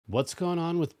What's going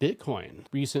on with Bitcoin?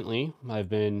 Recently, I've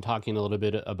been talking a little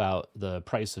bit about the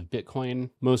price of Bitcoin.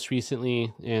 Most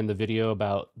recently, in the video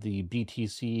about the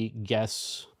BTC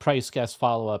price guess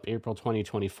follow-up April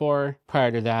 2024.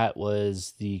 Prior to that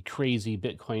was the crazy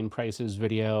Bitcoin prices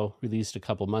video released a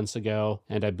couple months ago.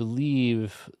 And I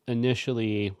believe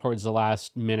initially towards the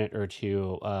last minute or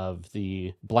two of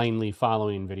the blindly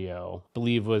following video, I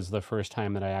believe was the first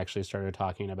time that I actually started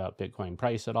talking about Bitcoin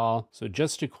price at all. So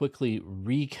just to quickly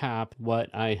recap what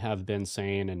I have been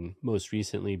saying and most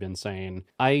recently been saying,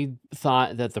 I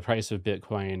thought that the price of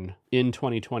Bitcoin in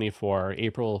 2024,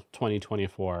 April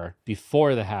 2024,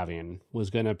 before the halving,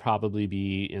 was going to probably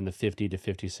be in the $50,000 to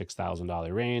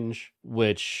 $56,000 range,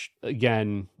 which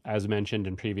again, as mentioned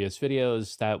in previous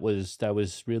videos, that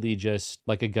was really just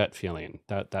like a gut feeling.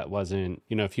 That wasn't,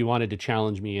 if you wanted to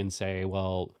challenge me and say,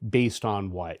 well, based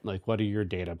on what? Like, what are your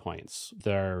data points?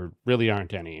 There really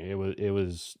aren't any. It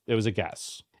was a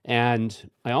guess.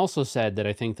 And I also said that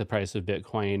I think the price of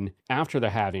Bitcoin after the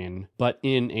halving, but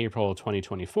in April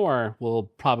 2024, will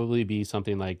probably be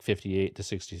something like $58,000 to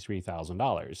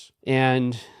 $63,000.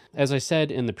 And as I said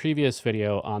in the previous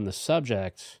video on the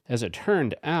subject, as it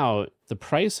turned out, the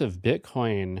price of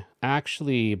Bitcoin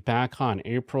actually back on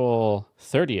April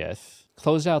 30th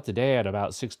closed out the day at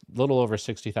about little over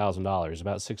 $60,000,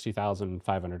 about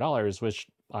 $60,500, which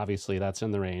obviously that's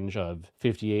in the range of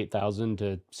 $58,000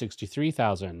 to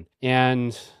 $63,000.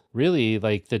 And really,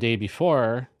 like the day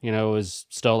before, was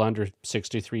still under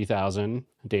 63,000.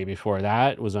 The day before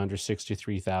that was under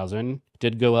 63,000.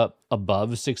 Did go up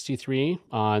above 63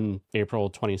 on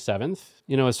April 27th.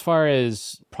 As far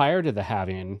as prior to the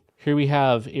halving, here we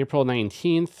have April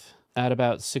 19th at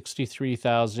about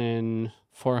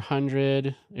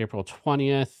 63,400. April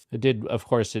 20th,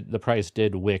 the price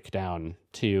did wick down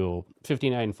to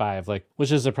 59.5,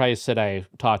 which is the price that I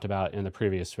talked about in the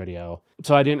previous video.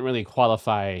 So I didn't really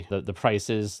qualify the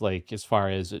prices, as far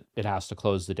as it has to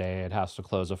close the day, it has to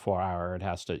close a 4 hour, it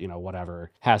has to,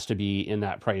 whatever, has to be in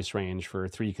that price range for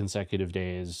 3 consecutive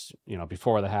days,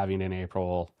 before the halving in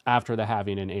April, after the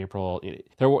halving in April.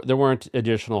 There weren't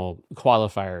additional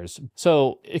qualifiers.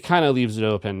 So it kind of leaves it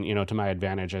open, to my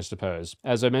advantage, I suppose.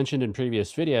 As I mentioned in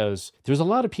previous videos, there's a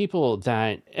lot of people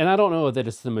that, and I don't know that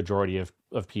it's the majority of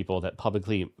people that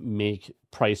publicly make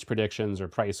price predictions or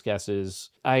price guesses.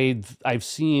 I've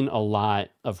seen a lot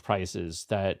of prices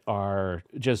that are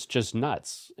just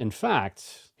nuts. In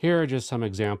fact, here are just some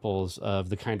examples of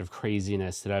the kind of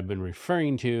craziness that I've been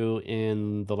referring to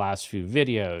in the last few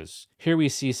videos. Here we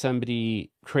see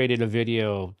somebody created a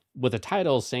video with a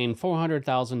title saying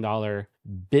 $400,000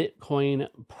 Bitcoin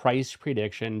price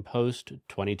prediction post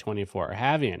 2024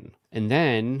 halving. And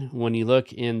then when you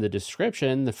look in the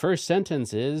description, the first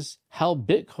sentence is how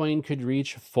Bitcoin could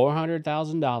reach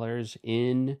 $400,000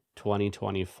 in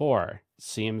 2024.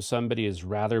 Seems somebody is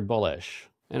rather bullish.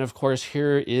 And of course,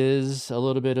 here is a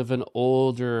little bit of an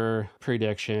older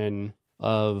prediction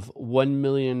of $1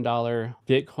 million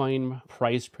Bitcoin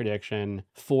price prediction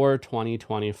for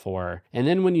 2024. And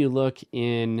then when you look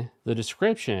in the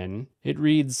description, it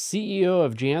reads, CEO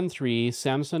of Jan3,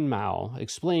 Samson Mao,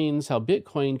 explains how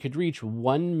Bitcoin could reach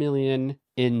 1 million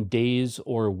in days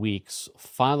or weeks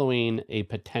following a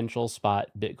potential spot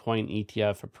Bitcoin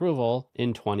ETF approval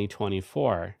in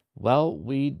 2024. Well,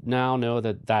 we now know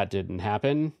that didn't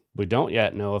happen. We don't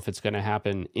yet know if it's going to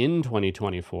happen in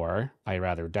 2024. I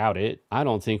rather doubt it. I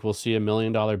don't think we'll see $1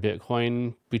 million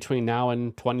Bitcoin between now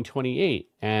and 2028.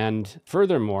 And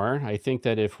furthermore, I think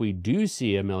that if we do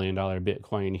see $1 million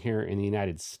Bitcoin here in the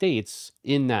United States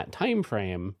in that time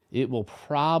frame, it will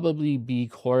probably be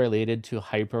correlated to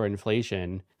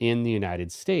hyperinflation in the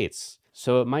United States.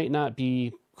 So it might not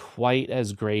be quite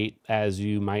as great as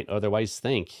you might otherwise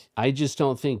think. I just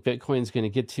don't think Bitcoin's going to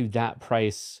get to that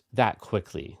price that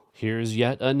quickly. Here's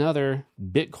yet another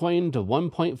Bitcoin to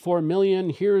 1.4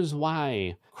 million. Here's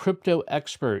why. Crypto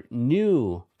expert,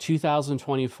 new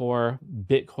 2024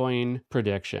 Bitcoin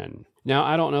prediction. Now,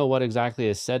 I don't know what exactly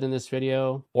is said in this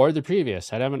video or the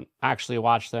previous. I haven't actually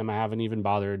watched them. I haven't even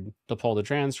bothered to pull the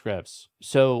transcripts.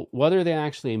 So whether they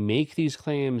actually make these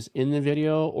claims in the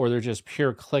video or they're just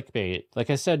pure clickbait,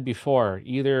 like I said before,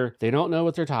 either they don't know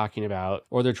what they're talking about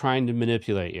or they're trying to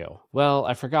manipulate you. Well,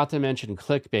 I forgot to mention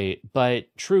clickbait, but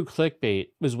true clickbait,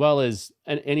 as well as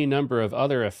any number of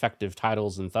other effective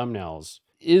titles and thumbnails,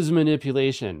 is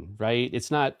manipulation, right?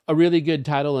 It's not a really good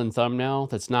title and thumbnail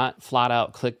that's not flat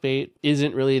out clickbait,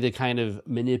 isn't really the kind of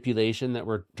manipulation that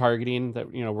we're targeting,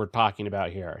 that, we're talking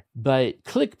about here. But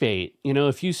clickbait,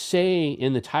 if you say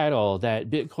in the title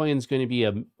that Bitcoin's going to be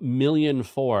 $1.4 million,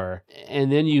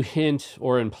 and then you hint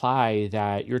or imply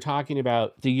that you're talking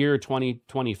about the year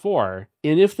 2024,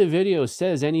 And if the video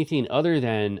says anything other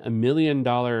than $1 million,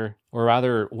 or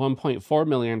rather $1.4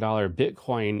 million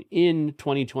Bitcoin in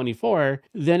 2024,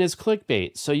 then it's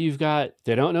clickbait. So you've got,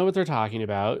 they don't know what they're talking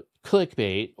about,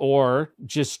 clickbait, or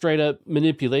just straight up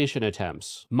manipulation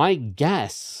attempts. My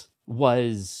guess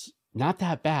was not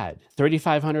that bad.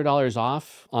 $3,500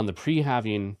 off on the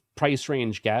pre-halving price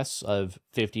range guess of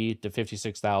 50 to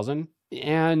 56,000.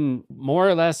 And more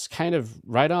or less kind of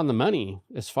right on the money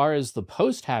as far as the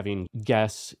post-halving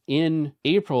guess in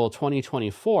April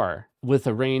 2024, with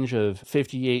a range of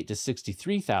 58 to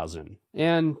 63,000.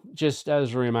 And just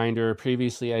as a reminder,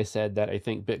 previously I said that I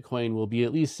think Bitcoin will be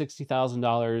at least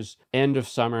 $60,000 end of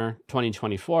summer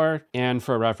 2024. And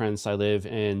for reference, I live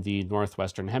in the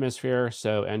Northwestern Hemisphere,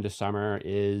 so end of summer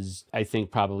is, I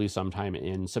think, probably sometime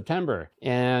in September,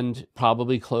 and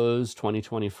probably close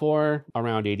 2024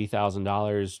 around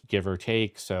 $80,000, give or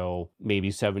take, so maybe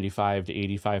 $75,000 to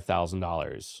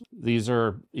 $85,000. These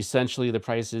are essentially the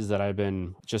prices that I've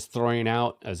been just throwing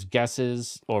out as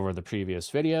guesses over the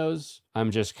previous videos.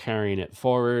 I'm just carrying it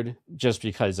forward just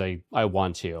because I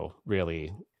want to,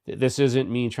 really. This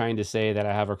isn't me trying to say that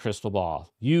I have a crystal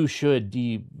ball. You should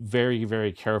be very,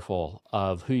 very careful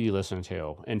of who you listen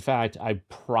to. In fact, I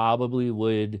probably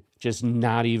would just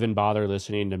not even bother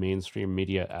listening to mainstream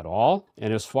media at all.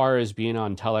 And as far as being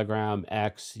on Telegram,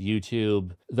 X,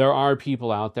 YouTube, there are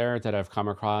people out there that I've come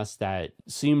across that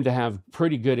seem to have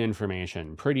pretty good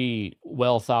information, pretty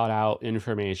well thought out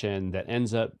information that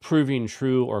ends up proving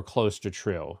true or close to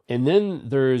true. And then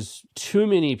there's too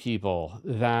many people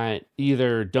that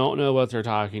either don't know what they're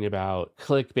talking about,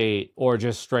 clickbait, or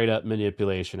just straight up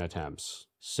manipulation attempts.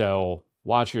 So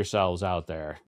watch yourselves out there.